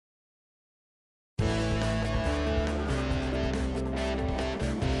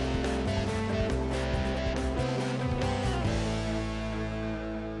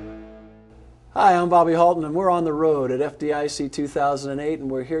Hi, I'm Bobby Halton, and we're on the road at FDIC 2008,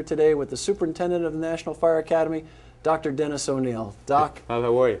 and we're here today with the Superintendent of the National Fire Academy, Dr. Denis Onieal. Doc, how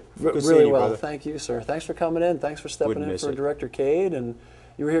are you? Good really you, well, brother. Thank you, sir. Thanks for coming in. Thanks for stepping Wouldn't in miss for it. Director Cade, and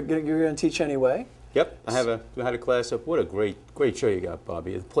you're going to teach anyway. Yep, I had a class up. What a great show you got,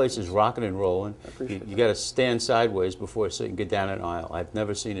 Bobby. The place is rocking and rolling. I appreciate You got to stand sideways before so you can get down an aisle. I've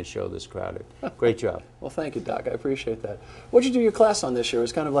never seen a show this crowded. Great job. Well, thank you, Doc. I appreciate that. What did you do your class on this year?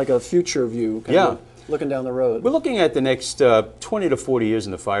 It's kind of like a future view, kind of looking down the road. We're looking at the next 20 to 40 years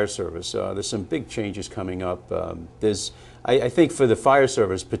in the fire service. There's some big changes coming up. I think for the fire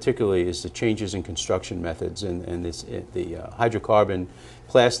service particularly is the changes in construction methods and the hydrocarbon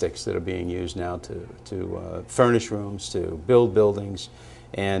plastics that are being used now to furnish rooms, to build buildings,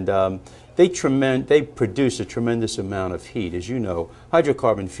 and they produce a tremendous amount of heat. As you know,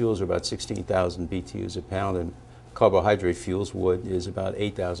 hydrocarbon fuels are about 16,000 BTUs a pound, and carbohydrate fuels, wood, is about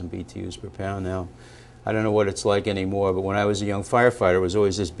 8,000 BTUs per pound now. I don't know what it's like anymore, but when I was a young firefighter, it was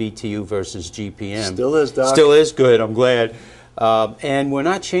always this BTU versus GPM. Still is, Doc. Still is, good, I'm glad. And we're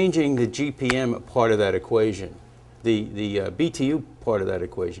not changing the GPM part of that equation. The BTU part of that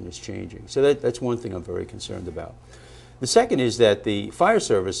equation is changing. So that's one thing I'm very concerned about. The second is that the fire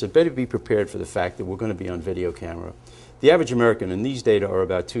service had better be prepared for the fact that we're going to be on video camera. The average American, and these data are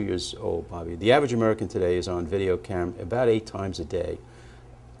about 2 years old, Bobby, the average American today is on video camera about 8 times a day.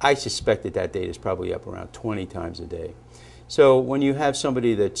 I suspect that data is probably up around 20 times a day. So when you have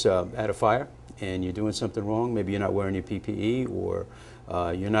somebody that's at a fire and you're doing something wrong, maybe you're not wearing your PPE or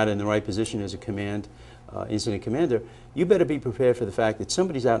you're not in the right position as a incident commander, you better be prepared for the fact that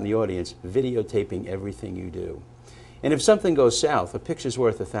somebody's out in the audience videotaping everything you do. And if something goes south, a picture's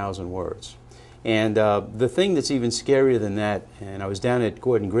worth 1,000 words. And the thing that's even scarier than that, and I was down at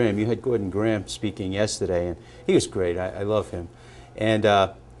Gordon Graham, you had Gordon Graham speaking yesterday, and he was great, I love him. And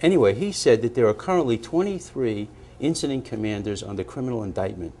anyway, he said that there are currently 23 incident commanders under criminal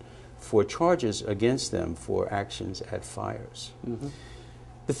indictment for charges against them for actions at fires. Mm-hmm.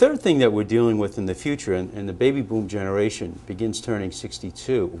 The third thing that we're dealing with in the future, and the baby boom generation began turning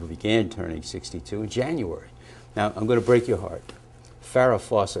 62 in January. Now, I'm going to break your heart. Farrah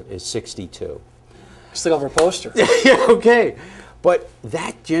Fawcett is 62. Still have her poster. Yeah, okay. But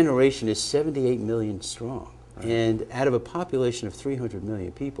that generation is 78 million strong. And out of a population of 300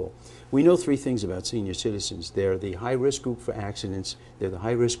 million people, we know 3 things about senior citizens. They're the high-risk group for accidents, they're the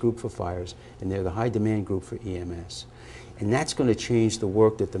high-risk group for fires, and they're the high-demand group for EMS. And that's going to change the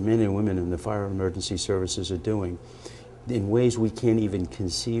work that the men and women in the fire and emergency services are doing in ways we can't even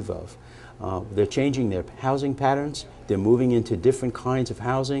conceive of. They're changing their housing patterns. They're moving into different kinds of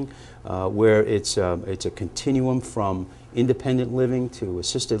housing where it's a continuum from independent living to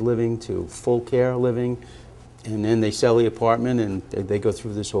assisted living to full care living. And then they sell the apartment and they go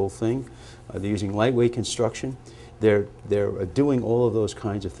through this whole thing. They're using lightweight construction. They're doing all of those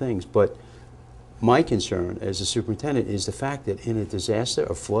kinds of things. But my concern as a superintendent is the fact that in a disaster,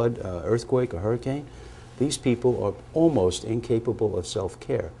 a flood, earthquake, a hurricane, these people are almost incapable of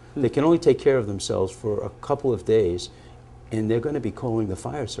self-care. They can only take care of themselves for a couple of days, and they're going to be calling the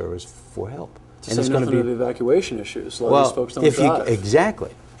fire service for help. And it's going to be evacuation issues. A lot of these folks don't drive.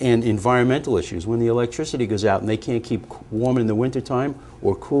 Exactly. And environmental issues. When the electricity goes out and they can't keep warm in the wintertime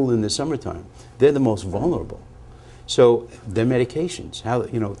or cool in the summertime, they're the most vulnerable. So their medications, how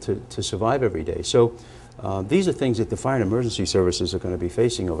to survive every day. So these are things that the fire and emergency services are going to be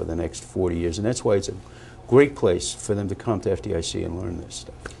facing over the next 40 years, and that's why it's a great place for them to come to FDIC and learn this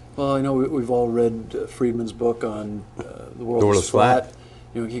stuff. Well, I know we've all read Friedman's book on The World is Flat.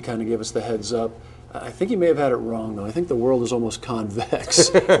 He kind of gave us the heads up. I think he may have had it wrong, though. I think the world is almost convex,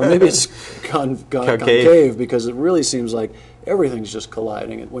 or maybe it's concave, because it really seems like everything's just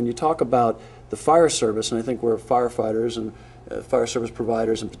colliding. And when you talk about the fire service, and I think where firefighters and fire service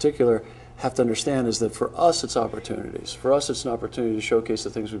providers in particular have to understand is that for us it's opportunities. For us it's an opportunity to showcase the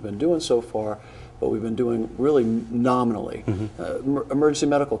things we've been doing so far, but we've been doing really nominally. Mm-hmm. Emergency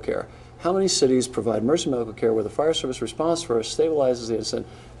medical care. How many cities provide emergency medical care where the fire service responds first, stabilizes the incident,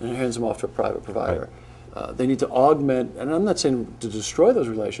 and hands them off to a private provider? Right. They need to augment, and I'm not saying to destroy those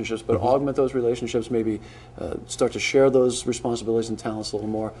relationships, but augment those relationships, maybe start to share those responsibilities and talents a little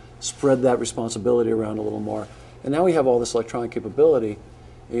more, spread that responsibility around a little more. And now we have all this electronic capability,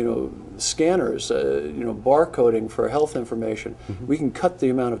 scanners, barcoding for health information. Mm-hmm. We can cut the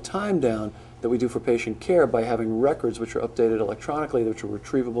amount of time down that we do for patient care by having records which are updated electronically, which are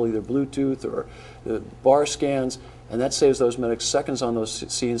retrievable either Bluetooth or bar scans, and that saves those medics seconds on those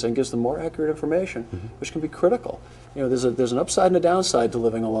scenes and gives them more accurate information, which can be critical. You know, there's an upside and a downside to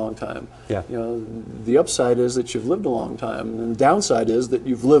living a long time. Yeah. You know, the upside is that you've lived a long time, and the downside is that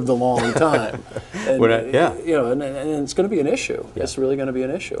you've lived a long time. And, yeah. You know, and it's going to be an issue. Yeah. It's really going to be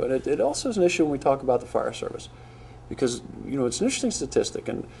an issue, and it also is an issue when we talk about the fire service, because you know it's an interesting statistic,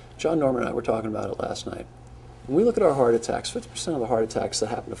 and John Norman and I were talking about it last night. When we look at our heart attacks, 50% of the heart attacks that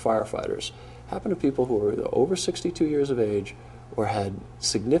happen to firefighters happen to people who are either over 62 years of age or had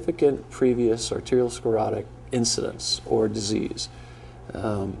significant previous arteriosclerotic incidents or disease.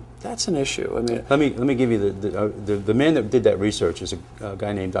 That's an issue. I mean, let me give you the man that did that research is a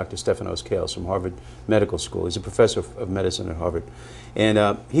guy named Dr. Stefanos Kales from Harvard Medical School. He's a professor of medicine at Harvard,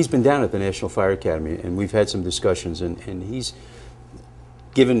 and he's been down at the National Fire Academy, and we've had some discussions, and he's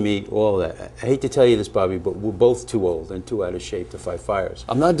given me all that. I hate to tell you this, Bobby, but we're both too old and too out of shape to fight fires.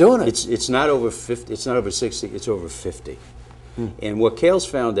 I'm not doing it. It's not over 50. It's not over 60. It's over 50. And what Kales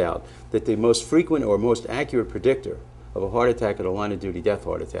found out that the most frequent or most accurate predictor of a heart attack or a line-of-duty death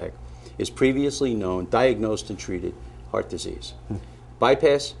heart attack is previously known, diagnosed, and treated heart disease.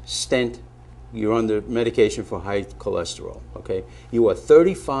 Bypass, stent, you're under medication for high cholesterol, okay? You are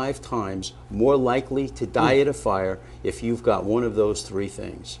 35 times more likely to die at a fire if you've got one of those three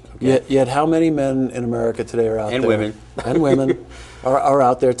things. Okay? Yet how many men in America today are out and there? Women. And women are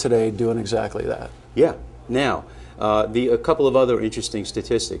out there today doing exactly that. Yeah. Now, a couple of other interesting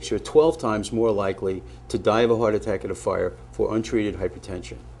statistics. You're 12 times more likely to die of a heart attack at a fire for untreated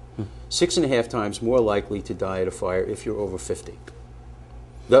hypertension. 6.5 times more likely to die at a fire if you're over 50.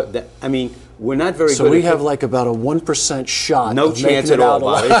 I mean, we're not very good. So we have like about a 1% shot. No of chance making at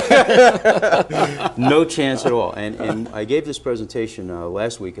all, it out Bobby. No chance at all. And I gave this presentation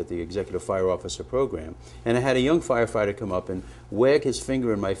last week at the Executive Fire Officer Program, and I had a young firefighter come up and wag his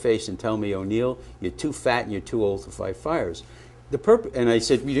finger in my face and tell me, "Onieal, you're too fat and you're too old to fight fires." And I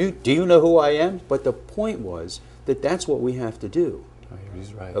said, "Do you know who I am?" But the point was that that's what we have to do. Oh,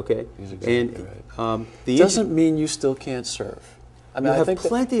 he's right. Okay. He's exactly right. Doesn't mean you still can't serve. I mean, you have I think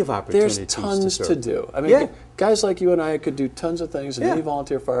plenty of opportunities. There's tons to do. I mean, yeah. Guys like you and I could do tons of things in any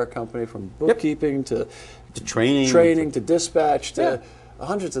volunteer fire company, from bookkeeping to training to dispatch to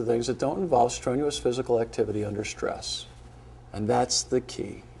hundreds of things that don't involve strenuous physical activity under stress. And that's the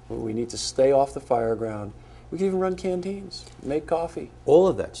key. We need to stay off the fire ground. We can even run canteens, make coffee. All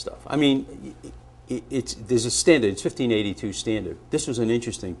of that stuff. I mean, there's a standard, it's 1582 standard. This was an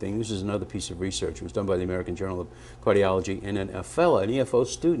interesting thing. This is another piece of research. It was done by the American Journal of Cardiology, and an EFO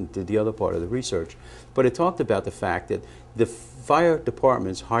student did the other part of the research. But it talked about the fact that the fire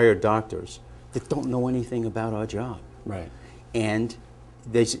departments hire doctors that don't know anything about our job. Right. And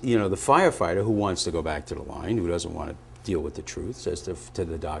they, the firefighter who wants to go back to the line, who doesn't want to deal with the truth, says to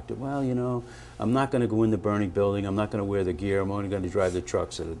the doctor, "Well, I'm not going to go in the burning building. I'm not going to wear the gear. I'm only going to drive the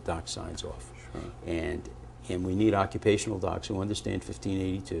truck," so the doc signs off. And we need occupational docs who understand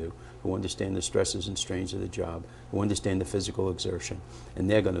 1582, who understand the stresses and strains of the job, who understand the physical exertion, and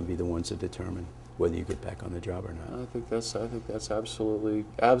they're going to be the ones that determine whether you get back on the job or not. I think that's absolutely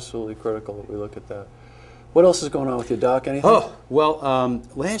critical that we look at that. What else is going on with you, Doc? Anything? Oh, well,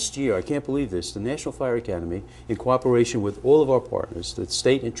 last year, I can't believe this, the National Fire Academy, in cooperation with all of our partners, the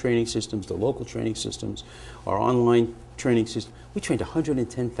state and training systems, the local training systems, our online training system, we trained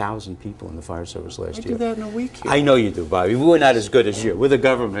 110,000 people in the fire service last year. I do that in a week here. I know you do, Bobby. We're not as good as you. We're the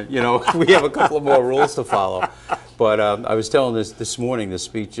government, we have a couple of more rules to follow. But I was telling this morning,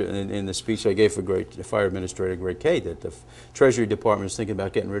 in the speech I gave for Fire Administrator Greg Kay, that the Treasury Department is thinking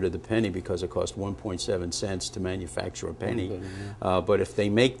about getting rid of the penny because it costs 1.7 cents to manufacture a penny. But if they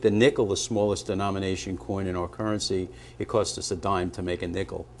make the nickel the smallest denomination coin in our currency, it costs us a dime to make a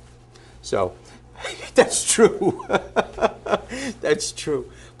nickel. So that's true. That's true.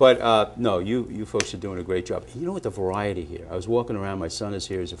 But no, you folks are doing a great job. You know what, the variety here. I was walking around. My son is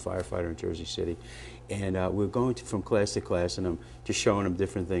here. He's a firefighter in Jersey City. And we're going from class to class, and I'm just showing them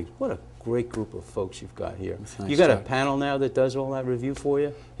different things. What a great group of folks you've got here. Thanks, you got Doc. a panel now that does all that review for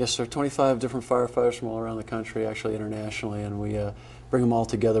you? Yes, sir. 25 different firefighters from all around the country, actually internationally, and we bring them all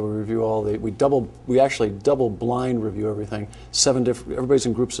together. We review all the. We actually double blind review everything. Everybody's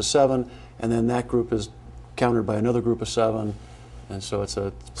in groups of 7, and then that group is countered by another group of 7. And so it's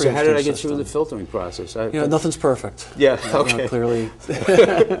a pretty. So how did I get system. through the filtering process? Nothing's perfect. Yeah, okay. Clearly,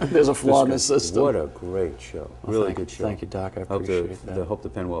 there's a flaw in the system. What a great show. Well, really good show. Thank you, Doc. I appreciate that. I hope the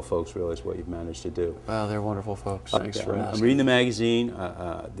Penwell folks realize what you've managed to do. Wow, they're wonderful folks. Thanks for asking. I'm reading the magazine.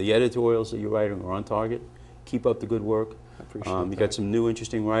 The editorials that you're writing are on target. Keep up the good work. appreciate You that. got some new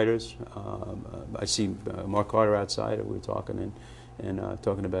interesting writers. I see Mark Carter outside. We were talking and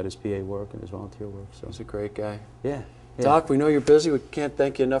talking about his PA work and his volunteer work. So He's a great guy. yeah. Doc, we know you're busy. We can't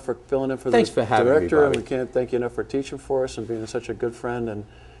thank you enough for filling in for Thanks the for having me, director, and Bobby. we can't thank you enough for teaching for us and being such a good friend. And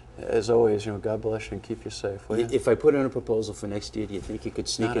as always, God bless you and keep you safe. Will you? If I put in a proposal for next year, do you think you could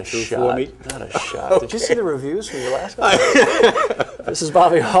sneak Not a it through shot. for me? Not a shot. Did you see the reviews from your last one? This is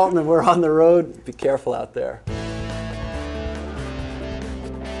Bobby Halton, and we're on the road. Be careful out there.